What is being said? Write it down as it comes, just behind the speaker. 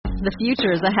The future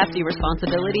is a hefty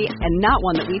responsibility and not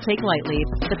one that we take lightly.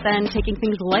 But then, taking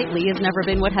things lightly has never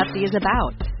been what Hefty is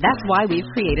about. That's why we've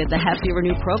created the Hefty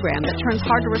Renew program that turns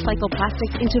hard-to-recycle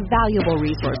plastics into valuable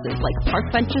resources like park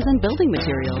benches and building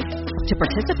materials. To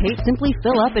participate, simply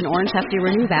fill up an orange Hefty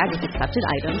Renew bag with accepted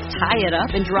items, tie it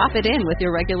up, and drop it in with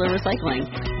your regular recycling.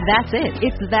 That's it.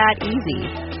 It's that easy.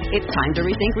 It's time to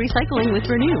rethink recycling with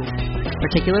Renew.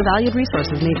 Particular valued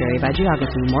resources may vary by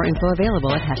geography. More info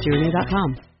available at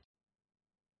heftyrenew.com.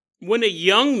 When a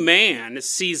young man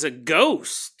sees a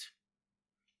ghost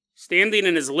standing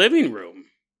in his living room,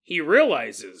 he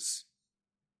realizes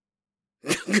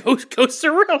ghosts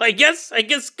are real. I guess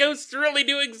ghosts really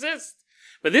do exist.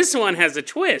 But this one has a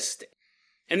twist.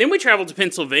 And then we travel to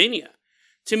Pennsylvania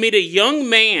to meet a young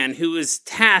man who is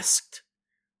tasked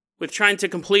with trying to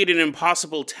complete an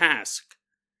impossible task.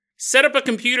 Set up a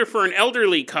computer for an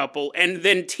elderly couple and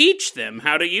then teach them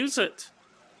how to use it.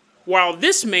 While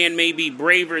this man may be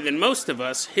braver than most of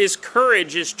us, his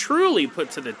courage is truly put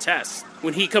to the test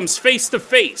when he comes face to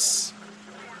face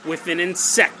with an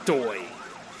insectoid.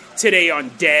 Today on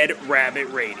Dead Rabbit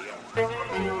Radio.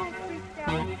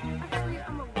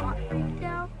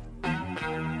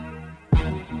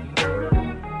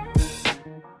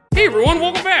 Hey everyone,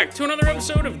 welcome back to another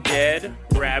episode of Dead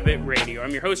Rabbit Radio.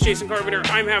 I'm your host, Jason Carpenter.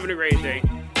 I'm having a great day.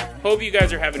 Hope you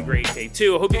guys are having a great day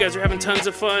too. I hope you guys are having tons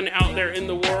of fun out there in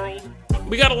the world.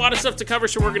 We got a lot of stuff to cover,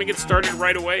 so we're going to get started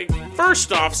right away.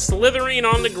 First off, slithering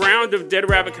on the ground of Dead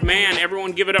Rabbit Command,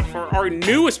 everyone give it up for our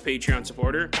newest Patreon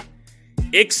supporter,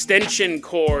 Extension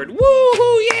Cord.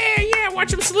 Woohoo! Yeah!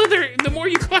 Watch him slither. The more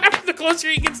you clap, the closer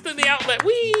he gets to the outlet.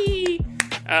 Whee!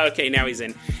 Okay, now he's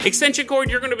in. Extension Cord,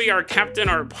 you're going to be our captain,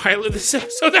 our pilot this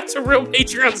episode. That's a real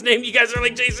Patreon's name. You guys are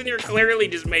like, Jason, you're clearly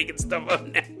just making stuff up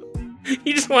now.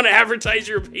 You just want to advertise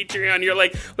your Patreon. You're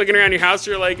like looking around your house.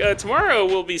 You're like, tomorrow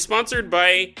we'll be sponsored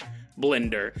by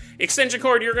Blender. Extension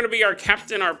Cord, you're going to be our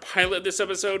captain, our pilot this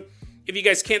episode. If you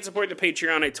guys can't support the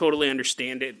Patreon, I totally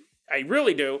understand it. I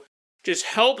really do. Just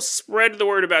help spread the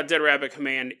word about Dead Rabbit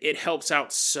Command. It helps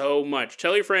out so much.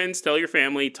 Tell your friends, tell your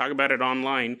family, talk about it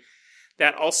online.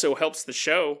 That also helps the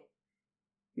show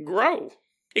grow.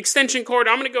 Extension Cord,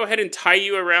 I'm going to go ahead and tie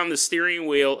you around the steering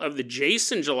wheel of the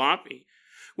Jason Jalopy.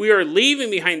 We are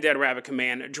leaving behind Dead Rabbit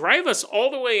Command. Drive us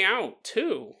all the way out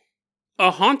to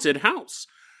a haunted house.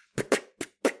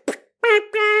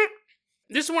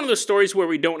 This is one of those stories where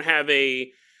we don't have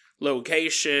a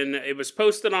location. It was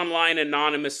posted online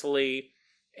anonymously,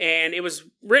 and it was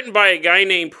written by a guy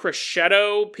named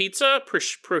Prosciutto Pizza.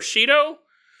 Prosciutto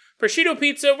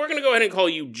Pizza. We're going to go ahead and call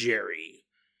you Jerry.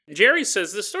 Jerry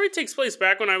says, the story takes place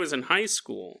back when I was in high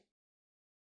school.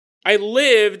 I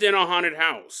lived in a haunted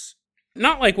house.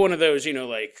 Not like one of those,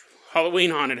 like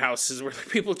Halloween haunted houses where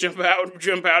people jump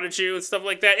out at you and stuff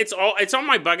like that. It's on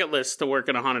my bucket list to work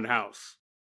in a haunted house.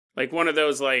 Like one of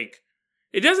those,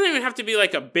 it doesn't even have to be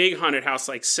like a big haunted house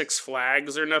like Six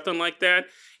Flags or nothing like that.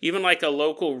 Even like a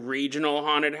local regional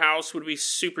haunted house would be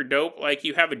super dope. Like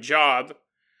you have a job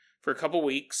for a couple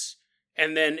weeks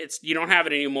and then you don't have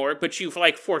it anymore, but you've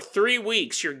for 3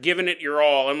 weeks, you're giving it your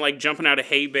all. I'm like jumping out of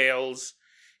hay bales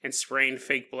and spraying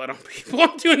fake blood on people.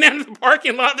 I'm doing that in the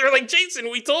parking lot. They're like, Jason,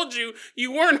 we told you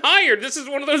weren't hired. This is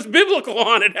one of those biblical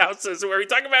haunted houses where we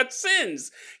talk about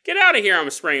sins. Get out of here. I'm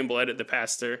spraying blood at the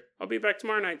pastor. I'll be back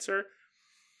tomorrow night, sir.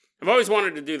 I've always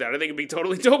wanted to do that. I think it'd be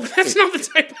totally dope, but that's not the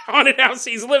type of haunted house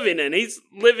he's living in. He's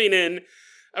living in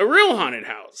a real haunted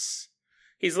house.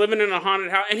 He's living in a haunted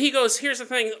house. And he goes, here's the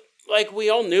thing. We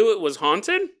all knew it was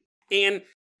haunted. And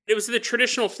it was the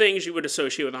traditional things you would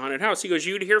associate with a haunted house. He goes,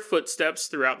 you'd hear footsteps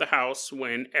throughout the house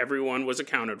when everyone was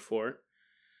accounted for.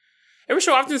 Every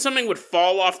so often, something would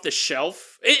fall off the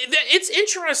shelf. It's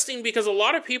interesting because a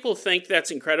lot of people think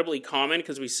that's incredibly common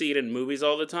because we see it in movies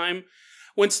all the time.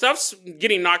 When stuff's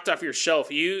getting knocked off your shelf,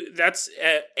 that's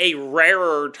a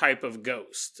rarer type of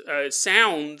ghost.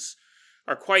 Sounds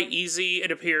are quite easy,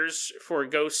 it appears, for a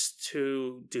ghost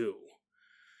to do.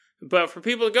 But for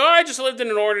people to go, I just lived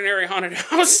in an ordinary haunted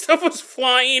house, stuff was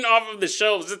flying off of the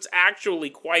shelves, it's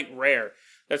actually quite rare.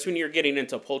 That's when you're getting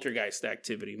into poltergeist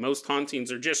activity. Most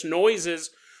hauntings are just noises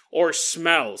or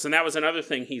smells. And that was another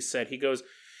thing he said. He goes,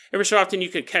 every so often you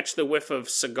could catch the whiff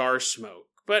of cigar smoke.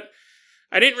 But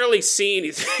I didn't really see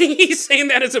anything. He's saying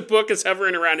that as a book is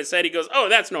hovering around his head. He goes, oh,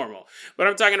 that's normal. But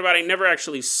I'm talking about I never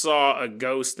actually saw a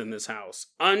ghost in this house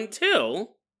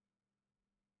until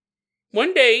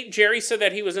one day, Jerry said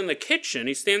that he was in the kitchen.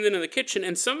 He's standing in the kitchen,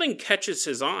 and something catches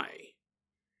his eye.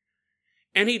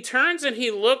 And he turns and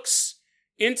he looks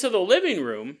into the living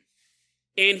room,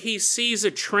 and he sees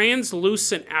a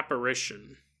translucent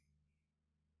apparition.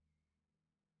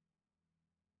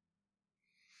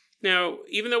 Now,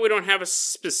 even though we don't have a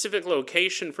specific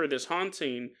location for this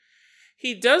haunting,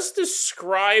 he does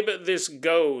describe this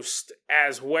ghost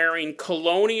as wearing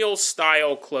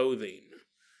colonial-style clothing.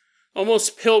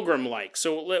 Almost pilgrim-like,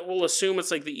 so we'll assume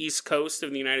it's like the East Coast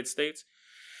of the United States.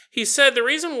 He said the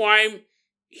reason why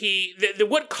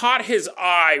what caught his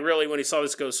eye, really, when he saw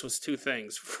this ghost was two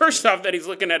things. First off, that he's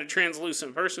looking at a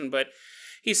translucent person, but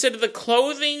he said the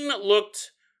clothing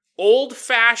looked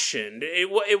old-fashioned.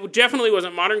 It definitely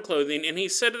wasn't modern clothing, and he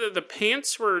said that the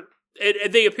pants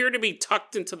they appeared to be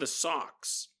tucked into the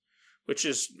socks, which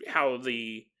is how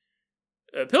the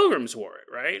pilgrims wore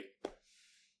it, right?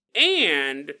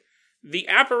 And the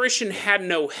apparition had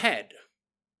no head.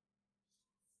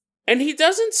 And he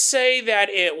doesn't say that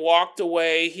it walked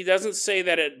away. He doesn't say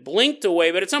that it blinked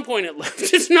away, but at some point it left.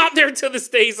 It's not there to this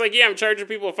day. He's like, yeah, I'm charging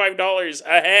people $5 a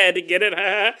head, get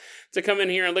it, to come in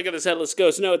here and look at this headless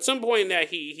ghost. No, at some point that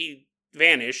he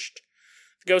vanished.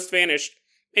 The ghost vanished.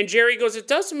 And Jerry goes, it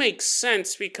does make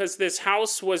sense because this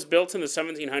house was built in the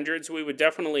 1700s. We would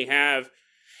definitely have,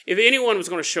 if anyone was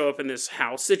going to show up in this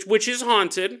house, which is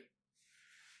haunted,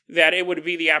 that it would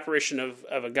be the apparition of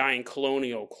a guy in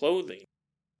colonial clothing.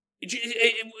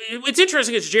 It's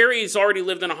interesting because Jerry's already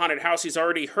lived in a haunted house. He's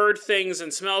already heard things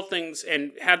and smelled things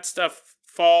and had stuff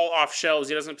fall off shelves.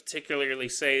 He doesn't particularly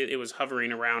say it was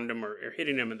hovering around him or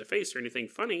hitting him in the face or anything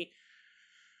funny.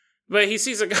 But he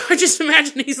sees a guy, just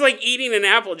imagine he's like eating an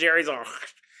apple. Jerry's all, and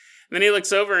then he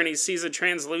looks over and he sees a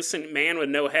translucent man with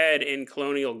no head in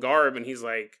colonial garb. And he's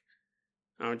like,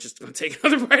 I'm just going to take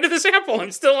another bite of this apple.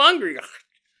 I'm still hungry.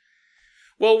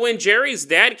 Well, when Jerry's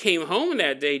dad came home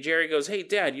that day, Jerry goes, hey,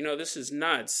 Dad, this is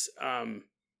nuts. I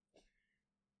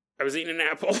was eating an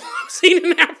apple.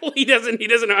 He doesn't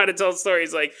know how to tell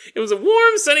stories. Like, it was a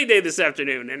warm, sunny day this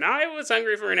afternoon, and I was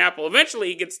hungry for an apple. Eventually,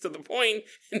 he gets to the point,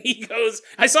 and he goes,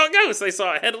 I saw a ghost. I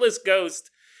saw a headless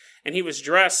ghost, and he was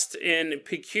dressed in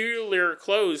peculiar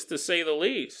clothes, to say the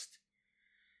least.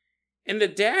 And the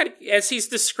dad, as he's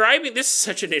describing, this is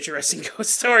such an interesting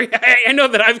ghost story. I know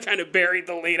that I've kind of buried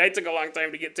the lead. I took a long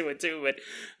time to get to it too, but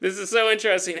this is so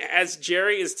interesting. As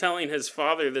Jerry is telling his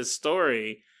father this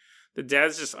story, the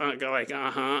dad's just like,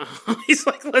 He's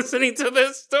like listening to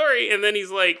this story. And then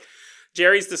he's like,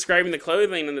 Jerry's describing the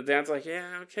clothing, and the dad's like,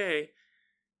 yeah, okay.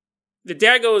 The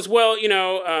dad goes, well,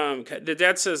 the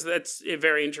dad says, that's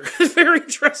very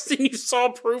interesting. You saw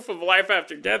proof of life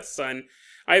after death, son.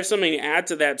 I have something to add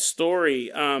to that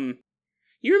story.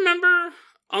 You remember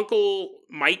Uncle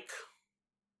Mike?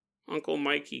 Uncle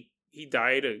Mike, he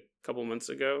died a couple months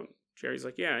ago. Jerry's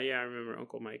like, yeah, I remember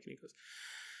Uncle Mike. And he goes,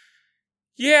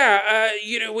 yeah,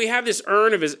 we have this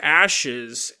urn of his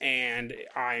ashes, and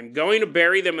I'm going to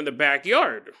bury them in the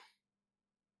backyard.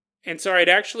 And so I'd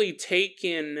actually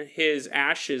taken his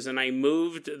ashes and I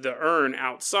moved the urn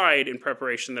outside in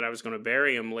preparation that I was going to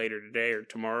bury him later today or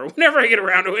tomorrow, whenever I get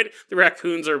around to it. The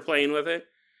raccoons are playing with it.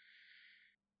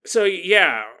 So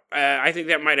yeah, I think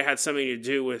that might have had something to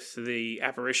do with the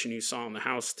apparition you saw in the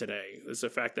house today. It was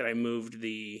the fact that I moved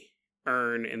the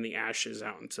urn and the ashes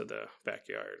out into the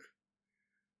backyard.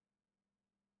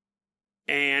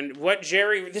 And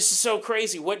this is so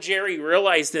crazy, what Jerry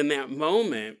realized in that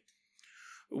moment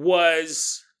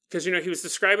was, because, he was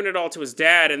describing it all to his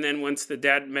dad, and then once the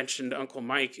dad mentioned Uncle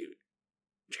Mike,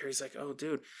 Jerry's like, oh,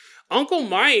 dude, Uncle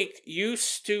Mike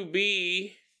used to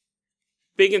be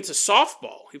big into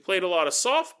softball. He played a lot of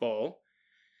softball,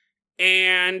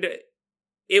 and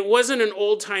it wasn't an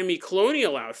old-timey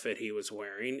colonial outfit he was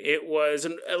wearing. It was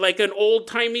like an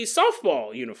old-timey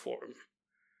softball uniform.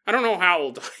 I don't know how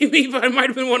old-timey, but it might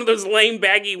have been one of those lame,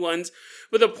 baggy ones.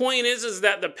 But the point is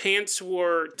that the pants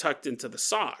were tucked into the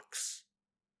socks.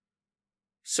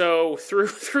 So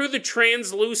through the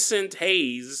translucent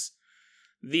haze,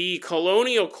 the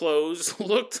colonial clothes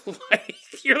looked like,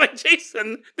 you're like,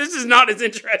 Jason, this is not as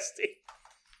interesting.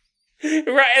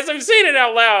 Right, as I'm saying it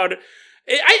out loud,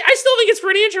 I still think it's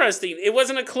pretty interesting. It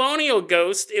wasn't a colonial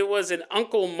ghost, it was an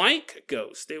Uncle Mike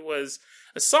ghost. It was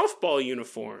a softball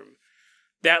uniform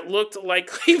that looked like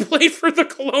he played for the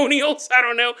Colonials. I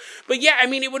don't know. But yeah,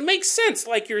 it would make sense.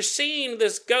 Like, you're seeing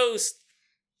this ghost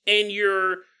and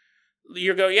you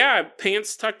go, yeah,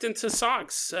 pants tucked into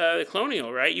socks,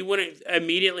 Colonial, right? You wouldn't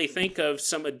immediately think of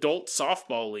some adult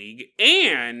softball league.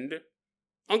 And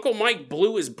Uncle Mike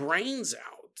blew his brains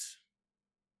out.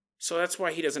 So that's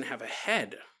why he doesn't have a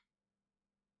head.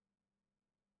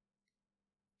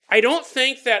 I don't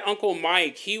think that Uncle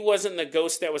Mike, he wasn't the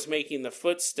ghost that was making the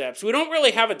footsteps. We don't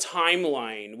really have a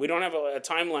timeline. We don't have a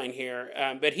timeline here.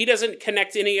 But he doesn't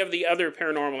connect any of the other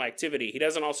paranormal activity. He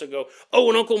doesn't also go,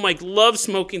 and Uncle Mike loves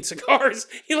smoking cigars.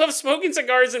 He loves smoking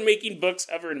cigars and making books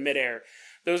hover in midair.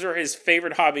 Those are his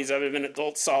favorite hobbies other than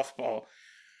adult softball.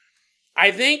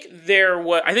 I think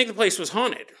the place was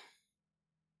haunted.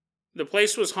 The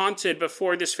place was haunted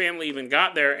before this family even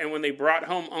got there, and when they brought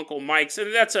home Uncle Mike's,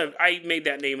 and I made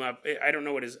that name up. I don't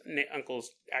know what his uncle's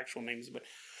actual name is, but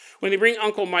when they bring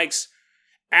Uncle Mike's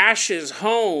ashes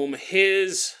home,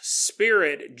 his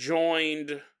spirit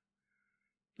joined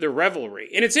the revelry.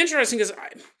 And it's interesting because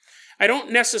I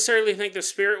don't necessarily think the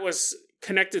spirit was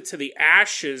connected to the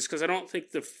ashes, because I don't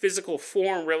think the physical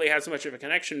form really has much of a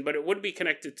connection, but it would be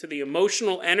connected to the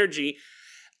emotional energy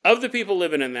of the people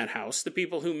living in that house, the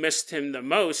people who missed him the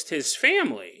most, his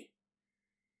family.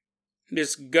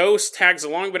 This ghost tags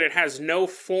along, but it has no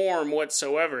form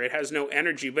whatsoever. It has no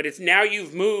energy, but it's now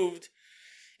you've moved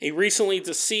a recently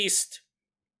deceased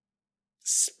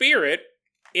spirit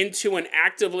into an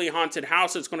actively haunted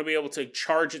house that's going to be able to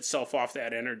charge itself off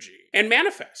that energy and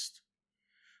manifest.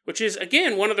 Which is,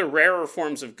 again, one of the rarer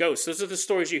forms of ghosts. Those are the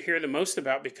stories you hear the most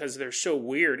about because they're so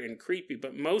weird and creepy.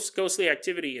 But most ghostly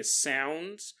activity is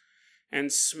sounds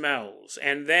and smells,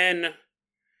 and then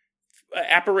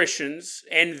apparitions,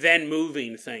 and then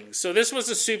moving things. So this was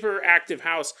a super active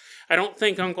house. I don't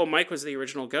think Uncle Mike was the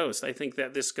original ghost. I think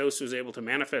that this ghost was able to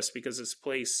manifest because this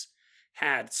place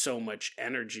had so much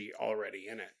energy already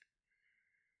in it.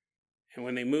 And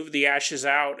when they moved the ashes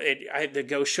out, the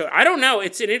ghost showed. I don't know.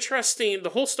 The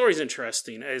whole story's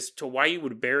interesting as to why you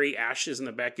would bury ashes in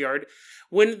the backyard.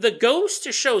 When the ghost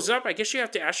shows up, I guess you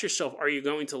have to ask yourself, are you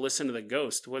going to listen to the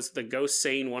ghost? Was the ghost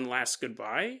saying one last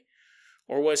goodbye?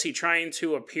 Or was he trying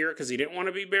to appear because he didn't want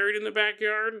to be buried in the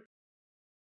backyard?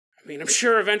 I mean, I'm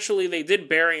sure eventually they did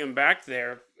bury him back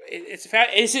there.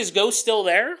 Is his ghost still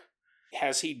there?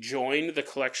 Has he joined the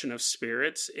collection of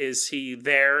spirits? Is he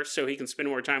there so he can spend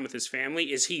more time with his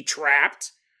family? Is he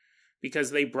trapped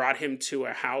because they brought him to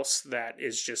a house that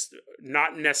is just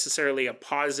not necessarily a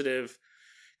positive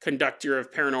conductor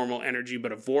of paranormal energy,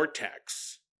 but a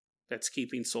vortex that's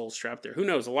keeping souls trapped there? Who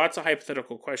knows? Lots of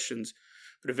hypothetical questions,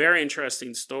 but a very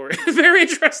interesting story. A very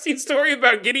interesting story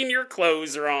about getting your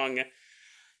clothes wrong.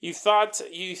 You thought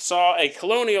you saw a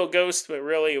colonial ghost, but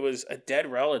really it was a dead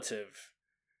relative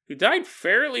who died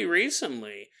fairly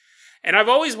recently. And I've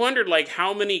always wondered,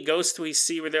 how many ghosts we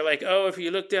see where they're like, oh, if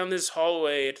you look down this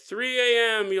hallway at 3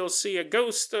 a.m., you'll see a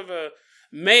ghost of a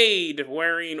maid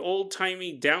wearing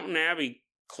old-timey Downton Abbey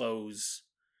clothes.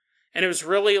 And it was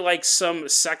really like some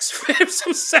sex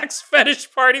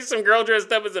fetish party, some girl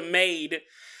dressed up as a maid,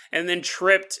 and then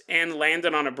tripped and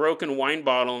landed on a broken wine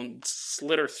bottle and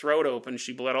slit her throat open.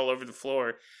 She bled all over the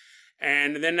floor.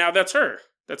 And then now that's her.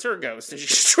 That's her ghost. And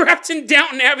she's trapped in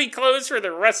Downton Abbey clothes for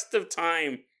the rest of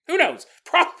time. Who knows?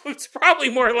 It's probably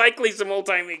more likely some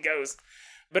old-timey ghost.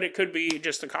 But it could be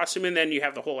just a costume. And then you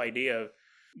have the whole idea of,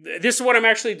 this is what I'm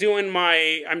actually doing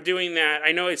I'm doing that.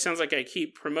 I know it sounds like I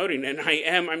keep promoting it, and I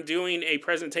am. I'm doing a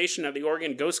presentation at the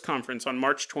Oregon Ghost Conference on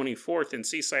March 24th in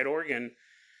Seaside, Oregon.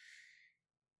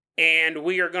 And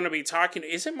we are going to be talking,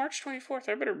 is it March 24th?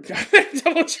 I better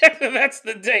double check that that's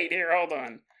the date. Here, hold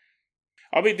on.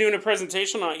 I'm doing a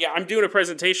presentation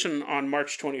on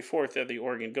March 24th at the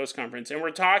Oregon Ghost Conference, and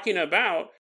we're talking about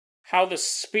how the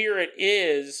spirit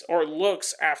is or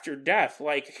looks after death.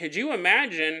 Could you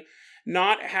imagine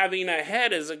not having a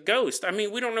head as a ghost? I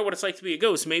mean, we don't know what it's like to be a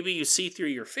ghost. Maybe you see through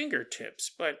your fingertips,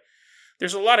 but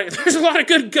there's a lot of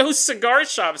good ghost cigar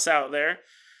shops out there.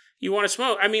 You want to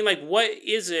smoke? I mean, what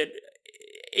is it?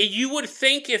 You would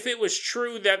think if it was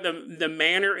true that the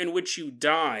manner in which you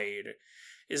died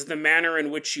is the manner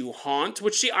in which you haunt,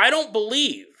 which, see, I don't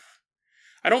believe.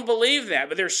 I don't believe that,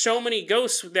 but there's so many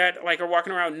ghosts that, are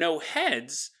walking around no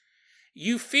heads.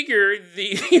 You figure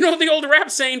the old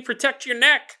rap saying, protect your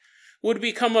neck, would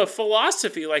become a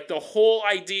philosophy. The whole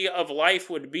idea of life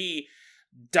would be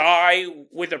die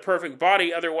with a perfect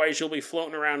body, otherwise you'll be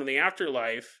floating around in the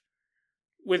afterlife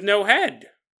with no head.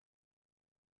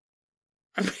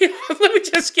 I mean, let me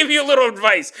just give you a little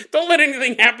advice. Don't let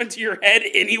anything happen to your head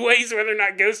anyways, whether or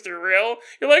not ghosts are real.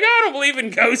 You're like, oh, I don't believe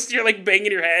in ghosts. You're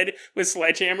banging your head with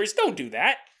sledgehammers. Don't do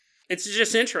that. It's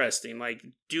just interesting.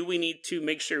 Do we need to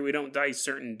make sure we don't die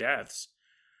certain deaths?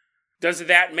 Does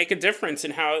that make a difference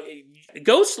in how...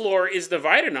 Ghost lore is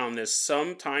divided on this.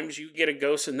 Sometimes you get a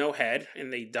ghost with no head,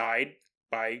 and they died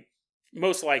by,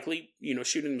 most likely,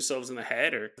 shooting themselves in the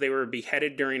head, or they were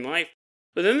beheaded during life.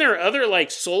 But then there are other,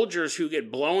 soldiers who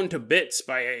get blown to bits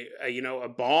by a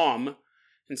bomb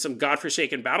in some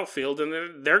godforsaken battlefield,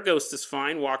 and their ghost is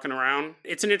fine walking around.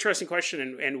 It's an interesting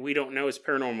question, and we don't know as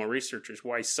paranormal researchers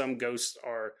why some ghosts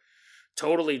are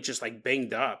totally just,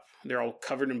 banged up. They're all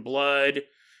covered in blood,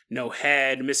 no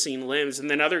head, missing limbs, and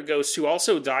then other ghosts who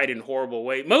also died in horrible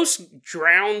ways. Most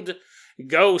drowned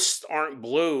ghosts aren't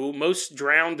blue. Most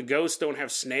drowned ghosts don't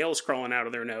have snails crawling out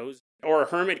of their nose or a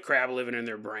hermit crab living in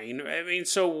their brain. I mean,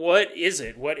 so what is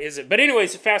it? What is it? But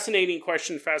anyways, fascinating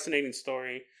question, fascinating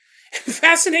story.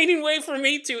 Fascinating way for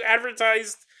me to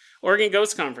advertise Oregon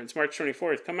Ghost Conference, March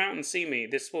 24th. Come out and see me.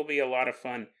 This will be a lot of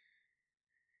fun.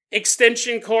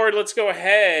 Extension cord, let's go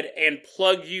ahead and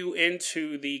plug you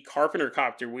into the Carpenter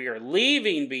Copter. We are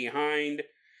leaving behind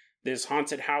this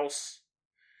haunted house.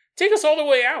 Take us all the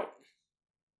way out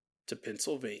to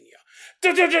Pennsylvania.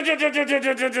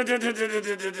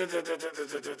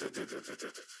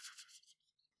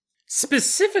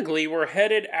 Specifically, we're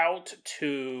headed out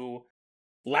to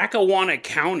Lackawanna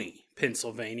County,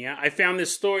 Pennsylvania. I found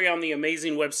this story on the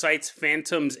amazing websites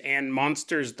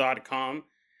phantomsandmonsters.com.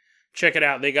 Check it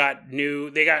out. They got,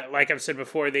 like I've said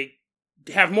before, they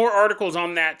have more articles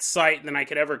on that site than I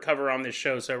could ever cover on this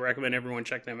show, so I recommend everyone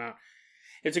check them out.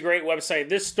 It's a great website.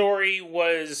 This story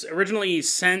was originally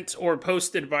sent or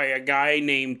posted by a guy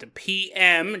named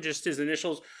PM, just his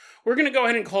initials. We're going to go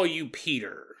ahead and call you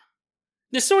Peter.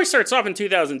 This story starts off in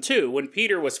 2002 when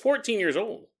Peter was 14 years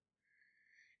old.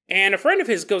 And a friend of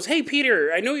his goes, "Hey,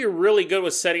 Peter, I know you're really good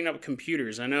with setting up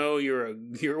computers. I know you're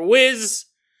a whiz.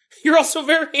 You're also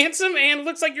very handsome and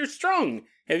looks like you're strong.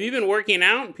 Have you been working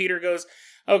out?" And Peter goes,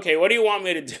 "Okay, what do you want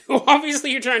me to do?"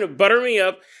 Obviously, you're trying to butter me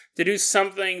up to do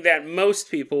something that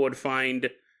most people would find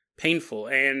painful.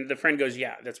 And the friend goes,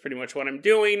 "Yeah, that's pretty much what I'm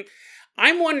doing.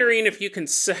 I'm wondering if you can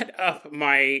set up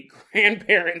my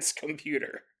grandparents'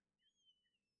 computer."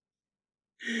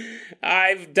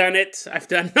 I've done it. I've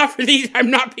done enough for these. I'm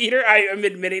not Peter. I'm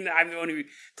admitting that I'm the one who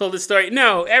told the story.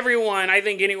 No, everyone, I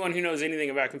think anyone who knows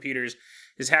anything about computers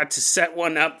has had to set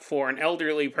one up for an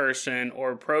elderly person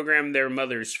or program their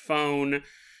mother's phone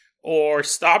or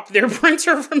stop their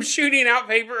printer from shooting out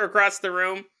paper across the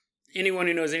room. Anyone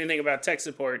who knows anything about tech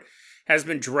support has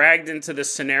been dragged into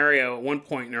this scenario at one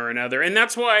point or another. And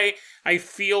that's why I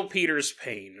feel Peter's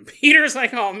pain. Peter's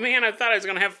like, "Oh man, I thought I was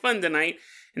going to have fun tonight.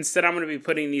 Instead, I'm going to be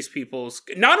putting these people's..."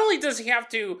 Not only does he have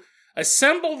to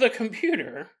assemble the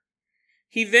computer,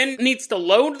 he then needs to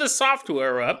load the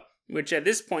software up, which at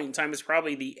this point in time is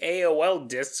probably the AOL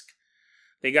disk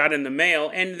they got in the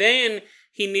mail, and then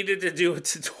he needed to do a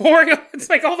tutorial. It's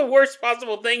like all the worst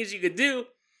possible things you could do.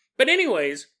 But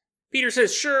anyways, Peter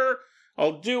says, "Sure,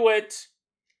 I'll do it."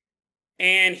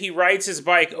 And he rides his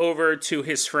bike over to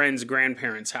his friend's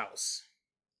grandparents' house.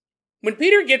 When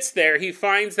Peter gets there, he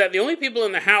finds that the only people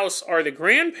in the house are the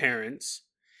grandparents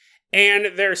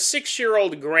and their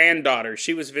 6-year-old granddaughter.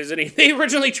 She was visiting. They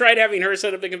originally tried having her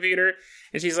set up the computer,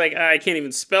 and she's like, "I can't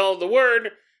even spell the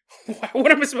word.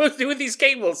 What am I supposed to do with these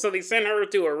cables?" So they sent her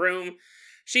to a room.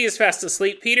 She is fast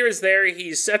asleep. Peter is there.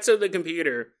 He sets up the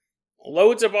computer,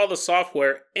 loads up all the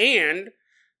software, and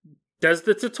does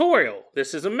the tutorial.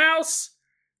 This is a mouse.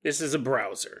 This is a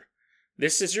browser.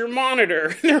 This is your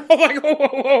monitor. They're all like,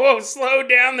 whoa, slow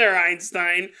down there,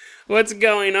 Einstein. What's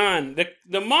going on?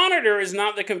 The monitor is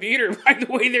not the computer. By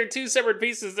the way, they're two separate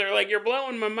pieces. They're like, "You're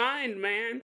blowing my mind,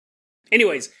 man."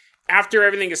 Anyways, after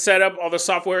everything is set up, all the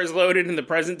software is loaded, and the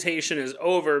presentation is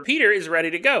over, Peter is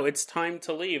ready to go. It's time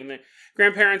to leave. And the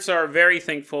grandparents are very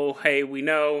thankful. "Hey, we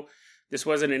know this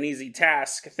wasn't an easy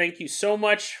task. Thank you so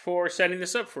much for setting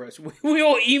this up for us. We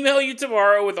will email you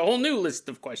tomorrow with a whole new list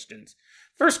of questions.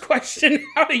 First question,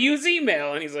 how to use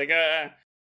email." And he's like,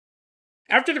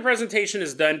 After the presentation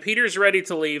is done, Peter's ready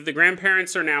to leave. The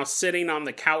grandparents are now sitting on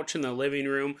the couch in the living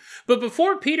room. But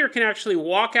before Peter can actually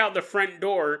walk out the front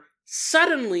door,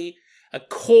 suddenly a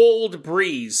cold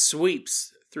breeze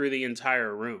sweeps through the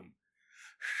entire room.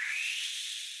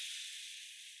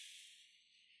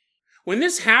 When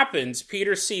this happens,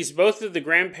 Peter sees both of the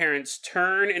grandparents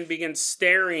turn and begin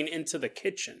staring into the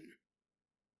kitchen.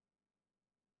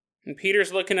 And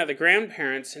Peter's looking at the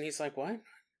grandparents, and he's like, "What?"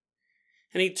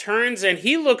 And he turns and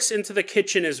he looks into the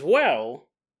kitchen as well.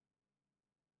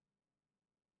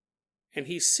 And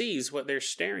he sees what they're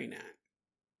staring at.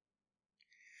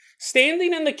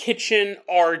 Standing in the kitchen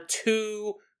are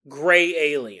two gray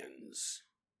aliens.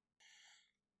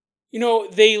 You know,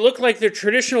 they look like the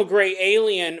traditional gray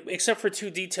alien, except for two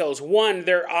details. One,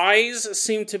 their eyes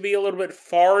seem to be a little bit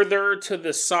farther to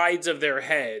the sides of their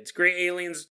heads. Gray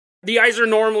aliens, the eyes are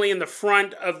normally in the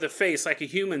front of the face, like a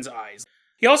human's eyes.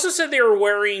 He also said they were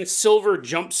wearing silver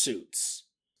jumpsuits.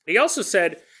 He also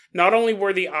said not only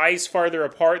were the eyes farther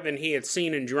apart than he had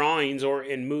seen in drawings or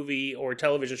in movie or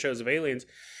television shows of aliens,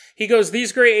 he goes,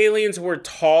 "These gray aliens were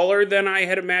taller than I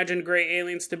had imagined gray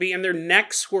aliens to be, and their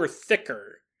necks were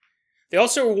thicker. They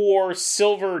also wore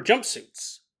silver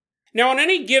jumpsuits." Now, on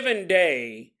any given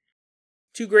day,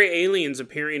 two gray aliens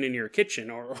appearing in your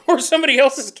kitchen, or somebody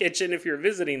else's kitchen if you're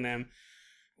visiting them,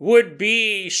 would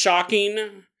be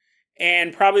shocking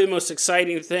and probably the most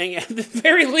exciting thing, at the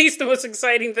very least the most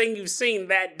exciting thing you've seen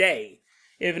that day,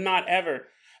 if not ever.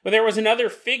 But there was another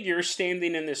figure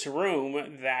standing in this room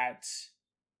that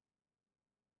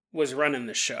was running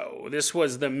the show. This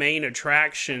was the main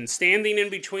attraction. Standing in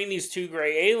between these two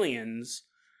gray aliens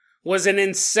was an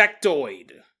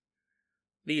insectoid.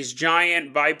 These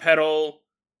giant bipedal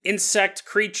insect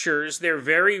creatures, they're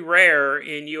very rare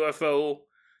in UFO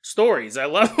stories. I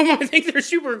love them. I think they're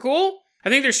super cool. I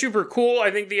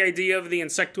think the idea of the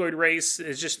insectoid race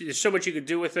there's so much you could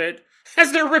do with it.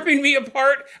 As they're ripping me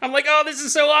apart, I'm like, oh, this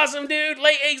is so awesome, dude.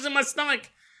 Lay eggs in my stomach.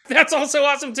 That's also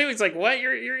awesome, too. It's like, what?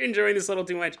 You're enjoying this a little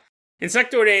too much.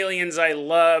 Insectoid aliens, I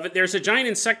love. There's a giant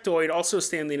insectoid also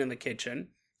standing in the kitchen,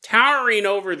 towering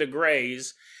over the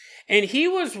grays, and he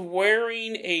was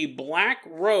wearing a black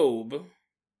robe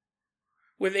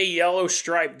with a yellow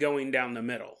stripe going down the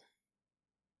middle.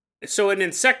 So an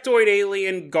insectoid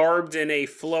alien garbed in a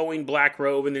flowing black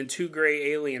robe, and then two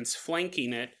gray aliens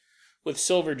flanking it with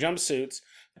silver jumpsuits.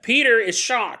 Peter is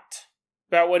shocked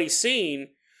about what he's seen,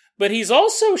 but he's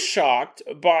also shocked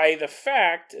by the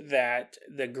fact that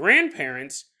the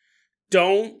grandparents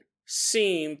don't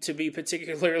seem to be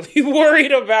particularly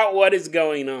worried about what is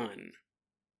going on.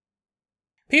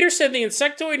 Peter said the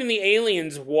insectoid and the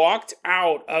aliens walked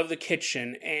out of the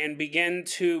kitchen and began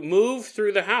to move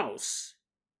through the house.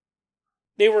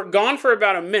 They were gone for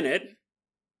about a minute,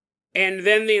 and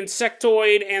then the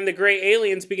insectoid and the gray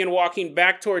aliens began walking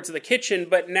back towards the kitchen,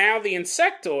 but now the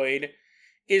insectoid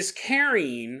is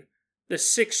carrying the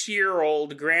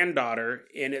 6-year-old granddaughter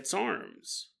in its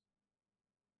arms.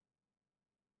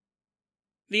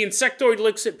 The insectoid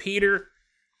looks at Peter,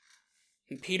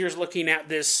 and Peter's looking at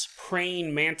this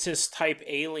praying mantis-type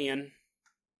alien.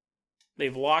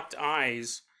 They've locked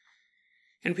eyes.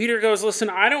 And Peter goes, listen,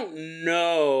 I don't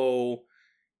know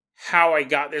how I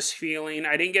got this feeling.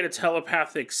 I didn't get a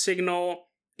telepathic signal.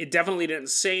 It definitely didn't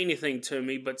say anything to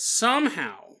me, but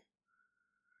somehow,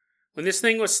 when this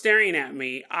thing was staring at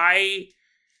me, I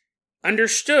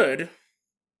understood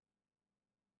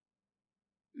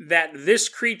that this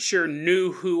creature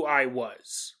knew who I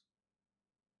was.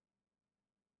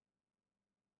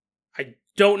 I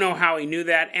don't know how he knew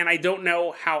that, and I don't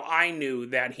know how I knew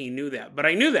that he knew that, but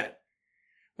I knew that.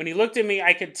 When he looked at me,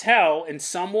 I could tell in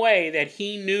some way that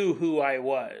he knew who I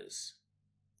was.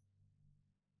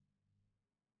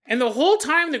 And the whole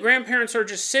time the grandparents are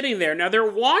just sitting there. Now they're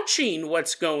watching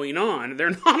what's going on.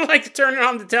 They're not like turning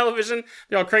on the television.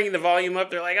 They're all cranking the volume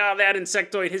up. They're like, oh, that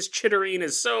insectoid, his chittering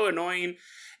is so annoying.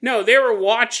 No, they were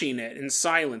watching it in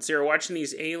silence. They were watching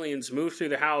these aliens move through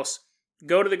the house,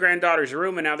 go to the granddaughter's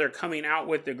room, and now they're coming out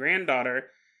with the granddaughter.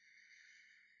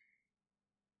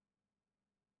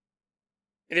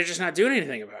 And they're just not doing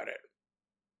anything about it.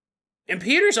 And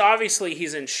Peter's obviously,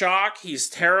 he's in shock. He's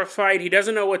terrified. He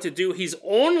doesn't know what to do. He's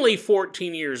only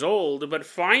 14 years old, but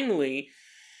finally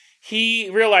he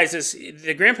realizes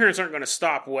the grandparents aren't going to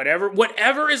stop.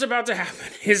 Whatever is about to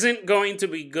happen isn't going to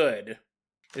be good.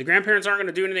 The grandparents aren't going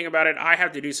to do anything about it. I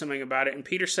have to do something about it. And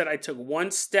Peter said, I took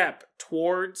one step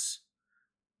towards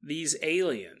these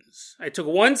aliens. I took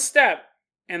one step,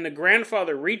 and the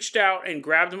grandfather reached out and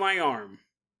grabbed my arm.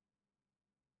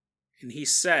 And he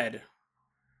said,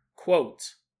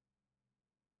 quote,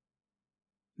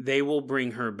 they will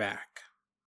bring her back.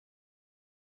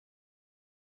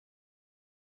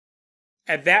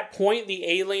 At that point, the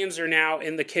aliens are now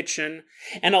in the kitchen,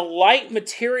 and a light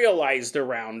materialized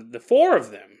around the four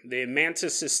of them. The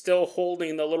mantis is still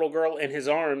holding the little girl in his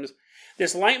arms.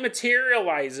 This light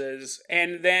materializes,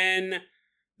 and then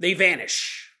they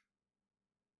vanish.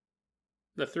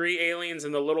 The three aliens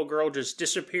and the little girl just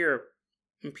disappear.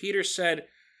 And Peter said,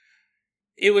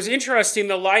 it was interesting.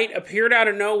 The light appeared out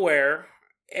of nowhere.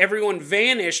 Everyone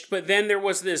vanished, but then there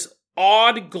was this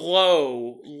odd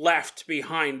glow left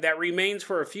behind that remains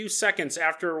for a few seconds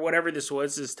after whatever this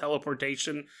was, this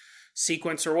teleportation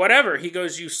sequence or whatever. He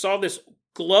goes, you saw this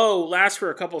glow last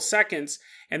for a couple seconds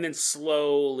and then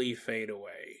slowly fade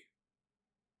away.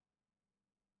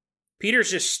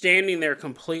 Peter's just standing there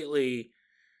completely.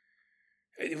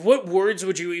 What words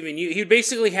would you even use? He'd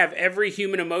basically have every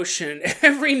human emotion,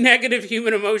 every negative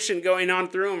human emotion going on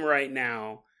through him right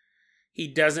now. He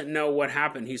doesn't know what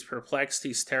happened. He's perplexed.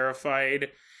 He's terrified.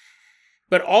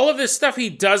 But all of this stuff, he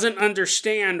doesn't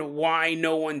understand why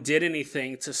no one did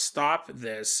anything to stop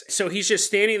this. So he's just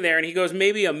standing there, and he goes,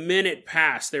 maybe a minute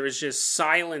passed. There was just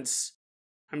silence.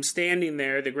 I'm standing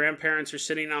there. The grandparents are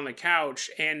sitting on the couch.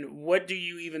 And what do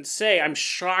you even say? I'm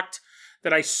shocked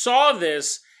that I saw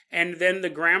this. And then the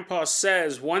grandpa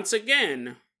says, once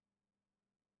again,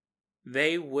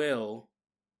 they will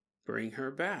bring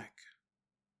her back.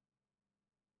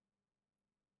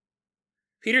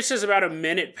 Peter says about a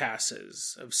minute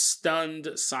passes of stunned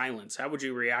silence. How would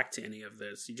you react to any of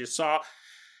this? You just saw,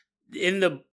 in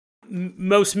the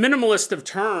most minimalist of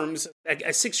terms, a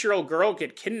 6-year-old girl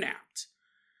get kidnapped.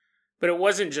 But it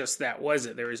wasn't just that, was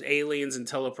it? There was aliens and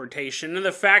teleportation. And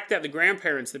the fact that the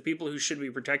grandparents, the people who should be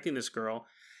protecting this girl,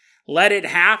 let it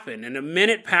happen. And a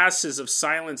minute passes of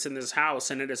silence in this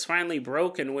house, and it is finally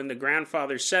broken when the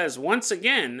grandfather says, once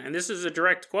again, and this is a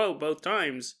direct quote both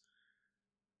times,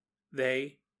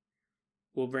 they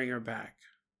will bring her back.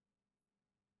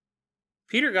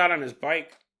 Peter got on his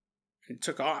bike and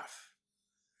took off.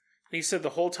 And he said, the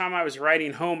whole time I was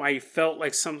riding home, I felt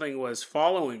like something was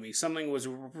following me. Something was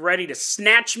ready to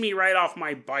snatch me right off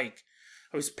my bike.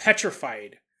 I was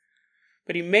petrified.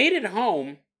 But he made it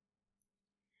home,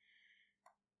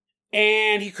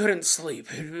 and he couldn't sleep,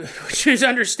 which is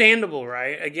understandable,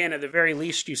 right? Again, at the very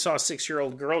least, you saw a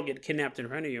 6-year-old girl get kidnapped in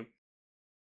front of you.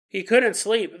 He couldn't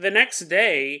sleep. The next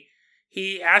day,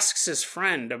 he asks his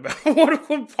friend about what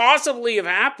could possibly have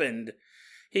happened.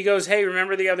 He goes, hey,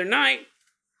 remember the other night?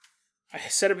 I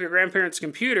set up your grandparents'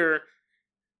 computer.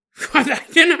 I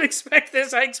didn't expect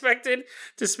this. I expected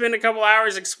to spend a couple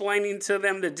hours explaining to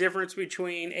them the difference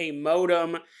between a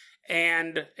modem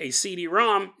and a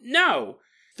CD-ROM. No.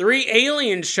 3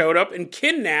 aliens showed up and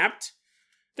kidnapped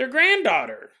their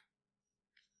granddaughter.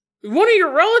 One of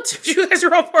your relatives, you guys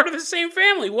are all part of the same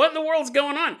family. What in the world's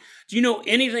going on? Do you know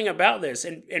anything about this?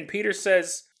 And Peter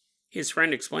says, his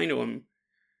friend explained to him,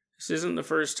 this isn't the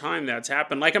first time that's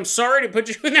happened. Like, I'm sorry to put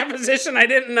you in that position. I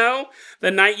didn't know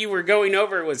the night you were going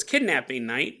over was kidnapping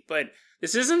night, but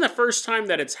this isn't the first time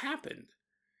that it's happened.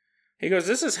 He goes,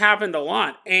 this has happened a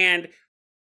lot. And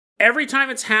every time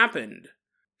it's happened,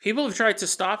 people have tried to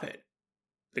stop it.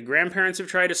 The grandparents have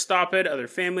tried to stop it. Other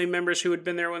family members who had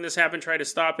been there when this happened tried to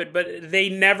stop it, but they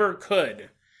never could.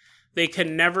 They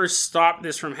can never stop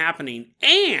this from happening.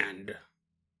 And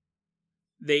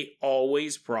they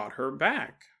always brought her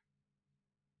back.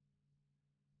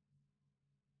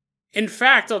 In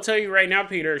fact, I'll tell you right now,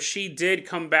 Peter, she did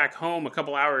come back home a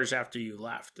couple hours after you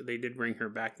left. They did bring her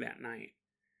back that night.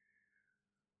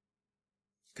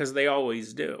 Because they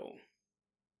always do.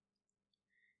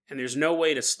 And there's no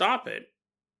way to stop it.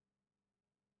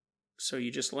 So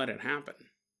you just let it happen.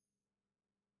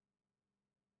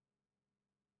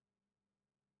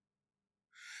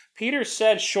 Peter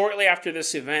said shortly after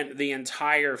this event, the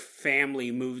entire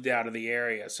family moved out of the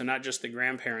area. So not just the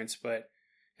grandparents, but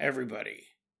everybody.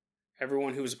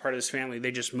 Everyone who was a part of this family,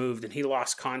 they just moved. And he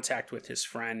lost contact with his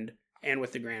friend and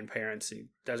with the grandparents. He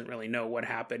doesn't really know what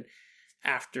happened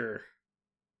after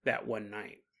that one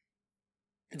night.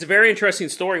 It's a very interesting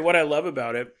story. What I love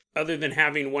about it, other than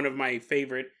having one of my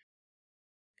favorite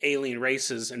alien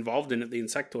races involved in it, the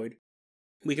insectoid,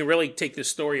 we can really take this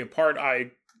story apart.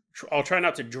 I'll try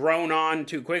not to drone on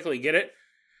too quickly. Get it?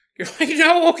 You're like,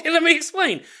 no, okay, let me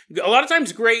explain. A lot of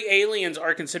times gray aliens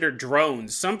are considered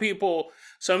drones. Some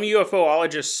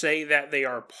UFOologists say that they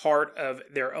are part of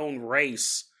their own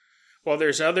race, while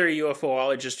there's other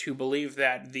UFOologists who believe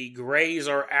that the grays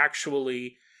are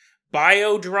actually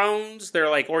bio-drones. They're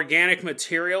like organic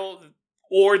material,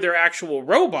 or they're actual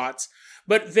robots,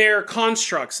 but they're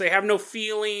constructs. They have no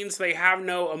feelings, they have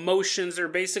no emotions. They're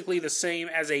basically the same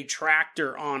as a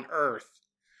tractor on Earth.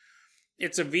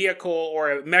 It's a vehicle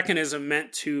or a mechanism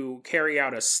meant to carry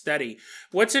out a study.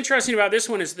 What's interesting about this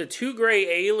one is the 2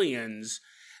 gray aliens,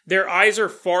 their eyes are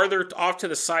farther off to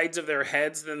the sides of their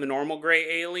heads than the normal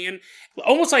gray alien.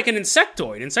 Almost like an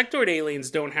insectoid. Insectoid aliens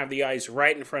don't have the eyes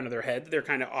right in front of their head. They're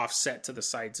kind of offset to the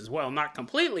sides as well. Not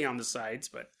completely on the sides,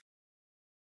 but...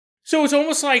 So it's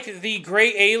almost like the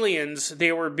gray aliens,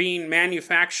 they were being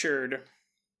manufactured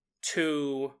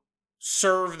to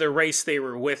serve the race they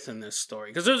were with in this story.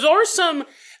 Because there are some...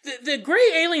 The gray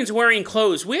aliens wearing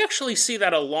clothes, we actually see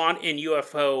that a lot in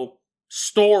UFO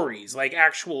stories, like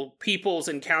actual people's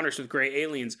encounters with gray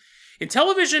aliens. In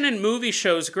television and movie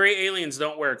shows, gray aliens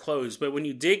don't wear clothes, but when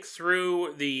you dig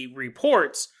through the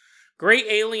reports, gray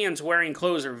aliens wearing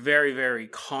clothes are very, very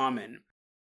common.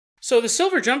 So the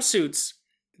silver jumpsuits,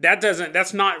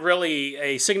 that's not really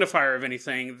a signifier of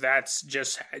anything. That's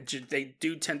just, they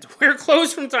do tend to wear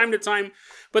clothes from time to time,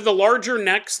 but the larger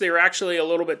necks, they're actually a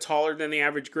little bit taller than the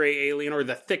average gray alien, or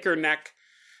the thicker neck,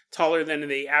 taller than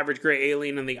the average gray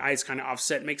alien, and the eyes kind of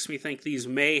offset. Makes me think these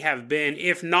may have been,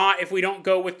 if we don't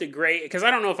go with the gray, because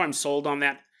I don't know if I'm sold on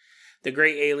that. The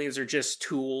gray aliens are just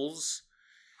tools.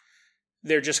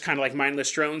 They're just kind of like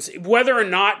mindless drones. Whether or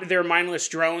not they're mindless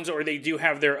drones or they do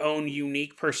have their own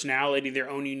unique personality, their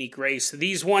own unique race,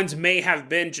 these ones may have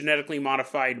been genetically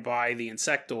modified by the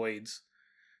insectoids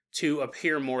to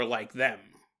appear more like them.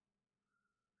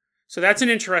 So that's an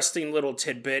interesting little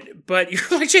tidbit. But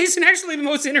you're like, Jason, actually the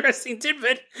most interesting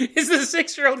tidbit is the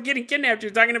 6-year-old getting kidnapped.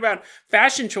 You're talking about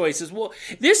fashion choices. Well,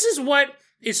 this is what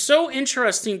is so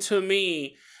interesting to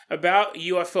me about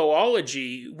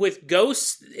UFOlogy. With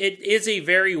ghosts, it is a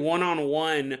very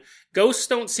one-on-one. Ghosts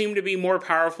don't seem to be more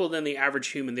powerful than the average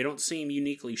human. They don't seem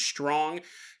uniquely strong.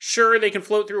 Sure, they can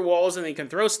float through walls and they can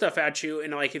throw stuff at you,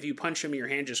 and like if you punch them, your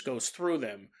hand just goes through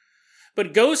them.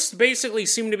 But ghosts basically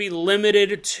seem to be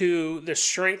limited to the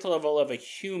strength level of a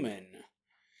human.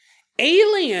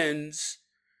 Aliens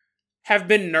have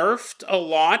been nerfed a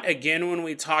lot, again, when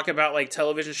we talk about like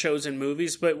television shows and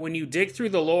movies, but when you dig through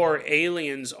the lore,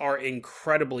 aliens are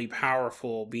incredibly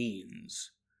powerful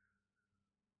beings.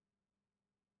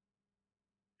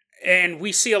 And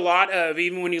we see a lot of,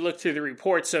 even when you look through the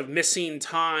reports of missing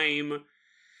time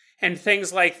and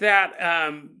things like that,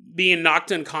 being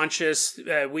knocked unconscious.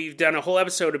 We've done a whole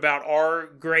episode about are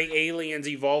gray aliens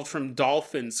evolved from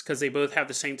dolphins because they both have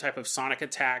the same type of sonic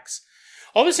attacks.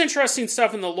 All this interesting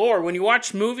stuff in the lore. When you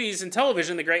watch movies and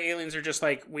television, the gray aliens are just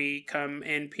like, we come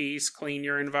in peace, clean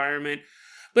your environment.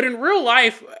 But in real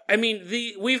life, I mean,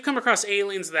 we've come across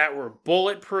aliens that were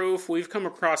bulletproof. We've come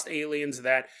across aliens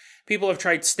that people have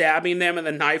tried stabbing them and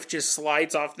the knife just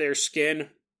slides off their skin.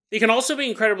 They can also be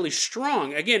incredibly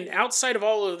strong. Again, outside of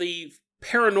all of the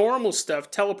paranormal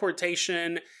stuff,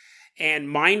 teleportation and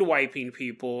mind wiping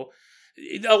people,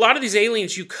 a lot of these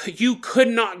aliens, you could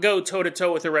not go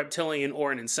toe-to-toe with a reptilian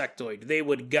or an insectoid. They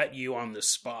would gut you on the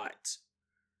spot.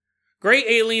 Gray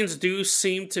aliens do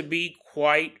seem to be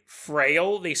quite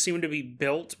frail. They seem to be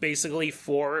built basically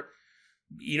for,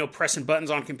 pressing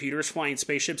buttons on computers, flying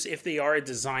spaceships. If they are a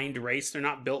designed race, they're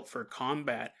not built for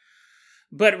combat.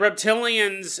 But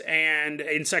reptilians and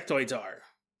insectoids are.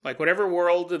 Like, whatever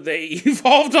world they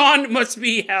evolved on must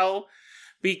be hell,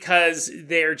 because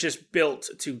they're just built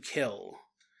to kill.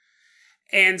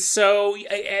 And so,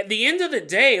 at the end of the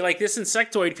day, like, this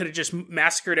insectoid could have just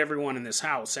massacred everyone in this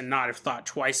house and not have thought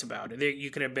twice about it.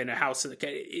 You could have been a house.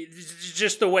 It's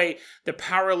just the way the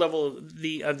power level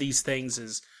of these things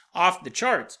is off the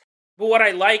charts. But what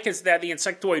I like is that the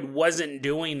insectoid wasn't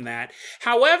doing that.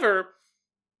 However,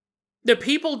 the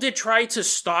people did try to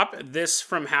stop this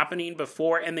from happening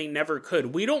before, and they never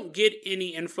could. We don't get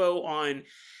any info on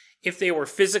if they were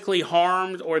physically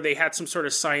harmed or they had some sort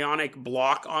of psionic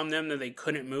block on them that they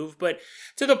couldn't move. But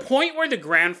to the point where the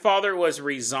grandfather was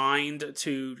resigned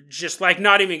to just like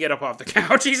not even get up off the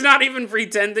couch. He's not even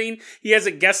pretending. He has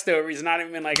a guest over. He's not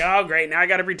even like, oh great, now I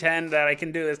got to pretend that I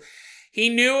can do this. He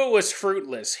knew it was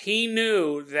fruitless. He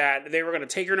knew that they were going to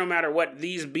take her no matter what.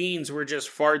 These beings were just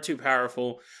far too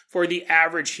powerful for the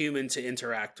average human to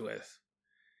interact with.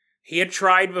 He had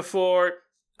tried before.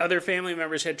 Other family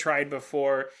members had tried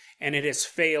before, and it has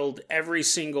failed every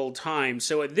single time.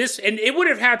 So and it would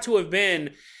have had to have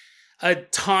been a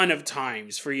ton of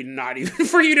times for you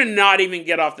to not even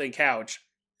get off the couch.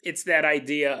 It's that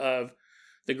idea of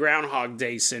the Groundhog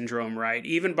Day syndrome, right?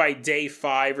 Even by day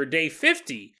 5 or day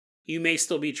 50, you may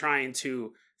still be trying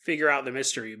to figure out the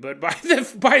mystery. But by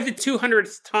the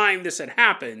 200th time this had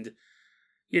happened,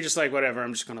 you're just like, whatever,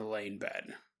 I'm just going to lay in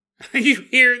bed. You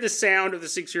hear the sound of the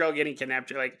 6-year-old getting kidnapped.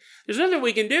 You're like, there's nothing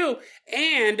we can do.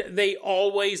 And they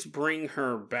always bring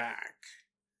her back.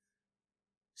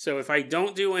 So if I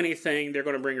don't do anything, they're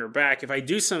going to bring her back. If I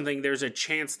do something, there's a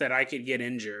chance that I could get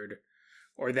injured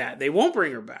or that they won't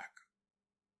bring her back.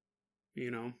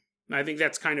 I think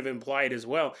that's kind of implied as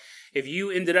well. If you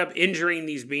ended up injuring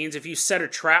these beings, if you set a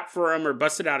trap for them or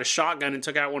busted out a shotgun and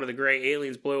took out one of the gray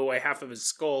aliens, blew away half of his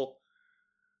skull,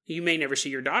 you may never see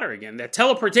your daughter again. That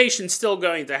teleportation's still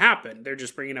going to happen. They're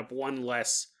just bringing up one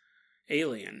less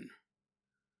alien.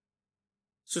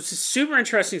 So it's a super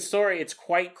interesting story. It's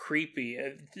quite creepy.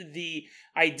 The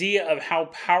idea of how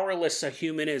powerless a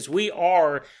human is. We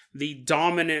are the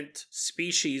dominant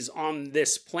species on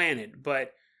this planet,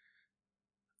 but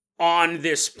on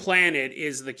this planet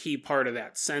is the key part of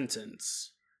that sentence.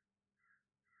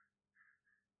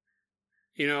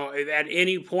 At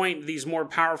any point, these more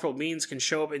powerful beings can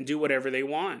show up and do whatever they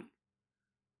want.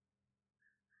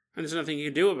 And there's nothing you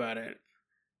can do about it.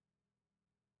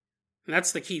 And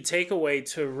that's the key takeaway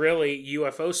to really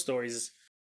UFO stories.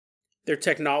 Their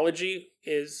technology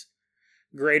is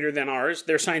greater than ours.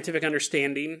 Their scientific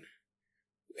understanding,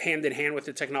 hand in hand with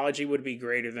the technology, would be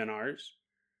greater than ours.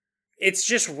 It's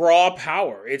just raw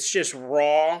power. It's just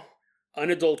raw,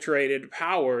 unadulterated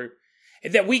power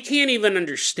that we can't even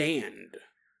understand.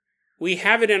 We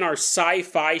have it in our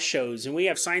sci-fi shows, and we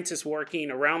have scientists working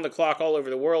around the clock all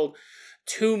over the world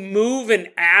to move an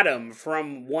atom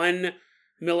from one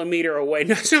millimeter away.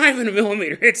 No, it's not even a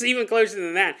millimeter. It's even closer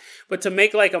than that. But to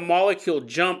make like a molecule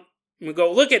jump and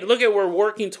go, look at we're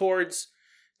working towards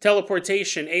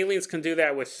teleportation. Aliens can do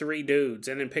that with 3 dudes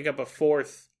and then pick up a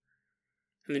 4th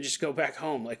and then just go back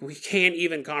home. Like, we can't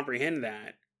even comprehend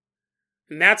that.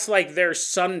 And that's like their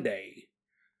Sunday.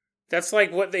 That's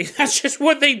just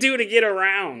what they do to get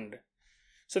around.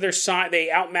 So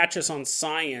they outmatch us on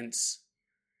science.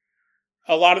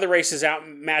 A lot of the races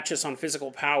outmatch us on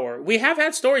physical power. We have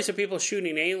had stories of people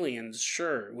shooting aliens,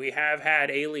 sure. We have had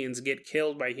aliens get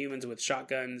killed by humans with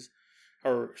shotguns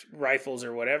or rifles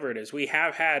or whatever it is. We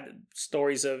have had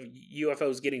stories of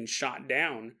UFOs getting shot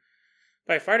down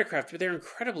by fighter craft, but they're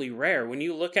incredibly rare. When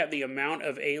you look at the amount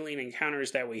of alien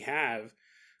encounters that we have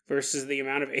versus the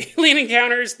amount of alien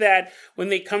encounters that, when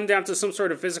they come down to some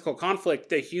sort of physical conflict,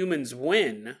 the humans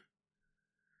win,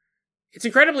 it's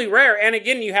incredibly rare. And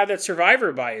again, you have that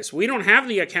survivor bias. We don't have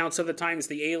the accounts of the times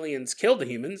the aliens killed the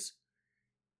humans.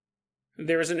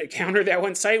 There was an encounter that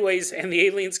went sideways and the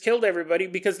aliens killed everybody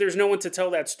because there's no one to tell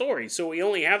that story. So we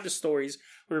only have the stories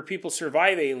where people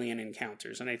survive alien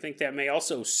encounters. And I think that may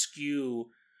also skew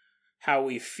how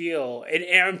we feel. And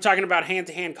I'm talking about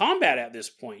hand-to-hand combat at this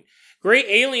point. Great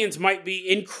aliens might be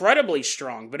incredibly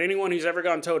strong, but anyone who's ever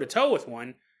gone toe-to-toe with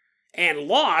one and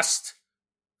lost,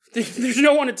 there's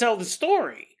no one to tell the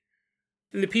story.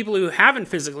 And the people who haven't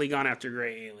physically gone after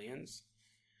gray aliens,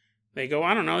 they go,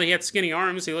 I don't know, he had skinny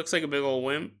arms, he looks like a big old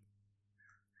wimp.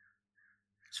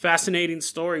 It's a fascinating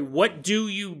story. What do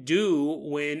you do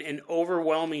when an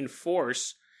overwhelming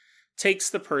force takes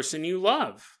the person you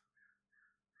love?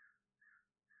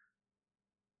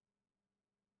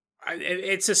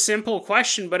 It's a simple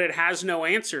question, but it has no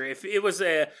answer. If it was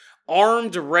a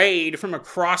armed raid from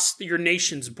across your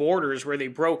nation's borders where they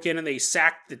broke in and they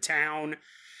sacked the town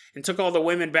and took all the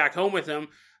women back home with them,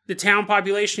 the town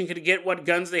population could get what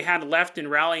guns they had left and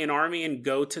rally an army and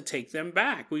go to take them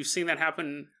back. We've seen that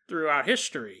happen throughout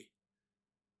history.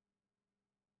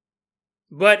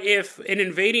 But if an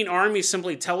invading army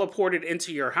simply teleported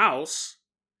into your house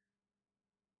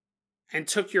and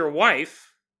took your wife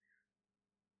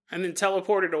and then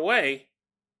teleported away,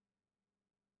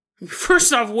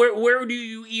 first off, where do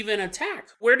you even attack?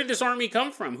 Where did this army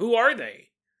come from? Who are they?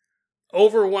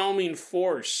 Overwhelming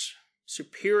force,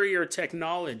 superior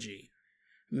technology,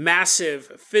 massive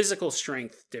physical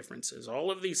strength differences.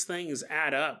 All of these things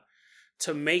add up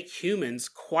to make humans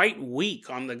quite weak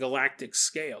on the galactic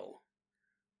scale.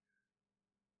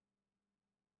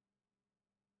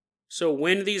 So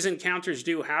when these encounters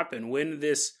do happen, when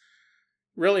this,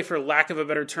 really for lack of a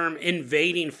better term,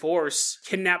 invading force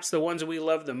kidnaps the ones we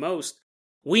love the most,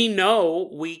 we know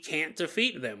we can't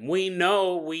defeat them. We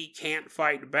know we can't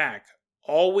fight back.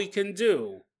 All we can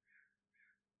do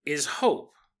is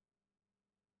hope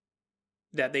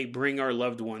that they bring our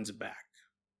loved ones back.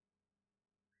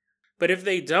 But if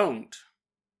they don't,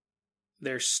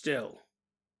 there's still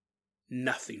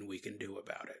nothing we can do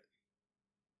about it.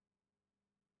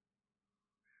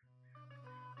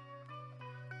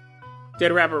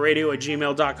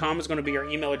 DeadRabbitRadio@gmail.com is going to be our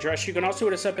email address. You can also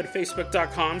hit us up at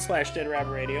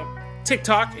Facebook.com/DeadRabbitRadio.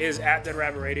 TikTok is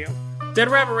 @DeadRabbitRadio. Dead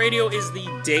Rabbit Radio is the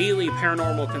daily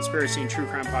paranormal conspiracy and true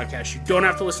crime podcast. You don't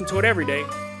have to listen to it every day,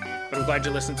 but I'm glad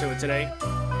you listened to it today.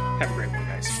 Have a great one,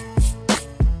 guys.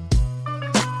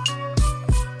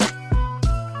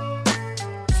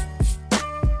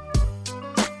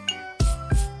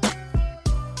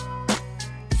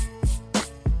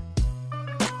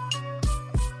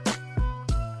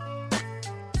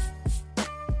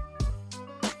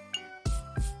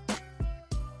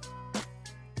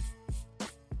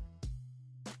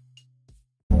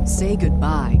 Say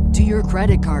goodbye to your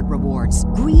credit card rewards.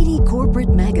 Greedy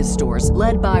corporate mega stores,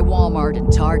 led by Walmart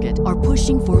and Target, are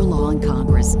pushing for a law in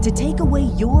Congress to take away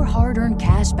your hard-earned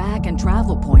cash back and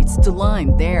travel points to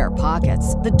line their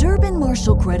pockets. The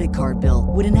Durbin-Marshall credit card bill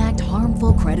would enact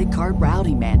harmful credit card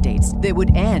routing mandates that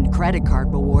would end credit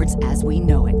card rewards as we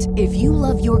know it. If you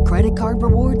love your credit card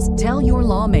rewards, tell your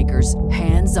lawmakers,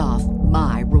 hands off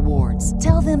my rewards.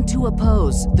 Tell them to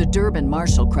oppose the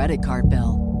Durbin-Marshall credit card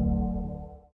bill.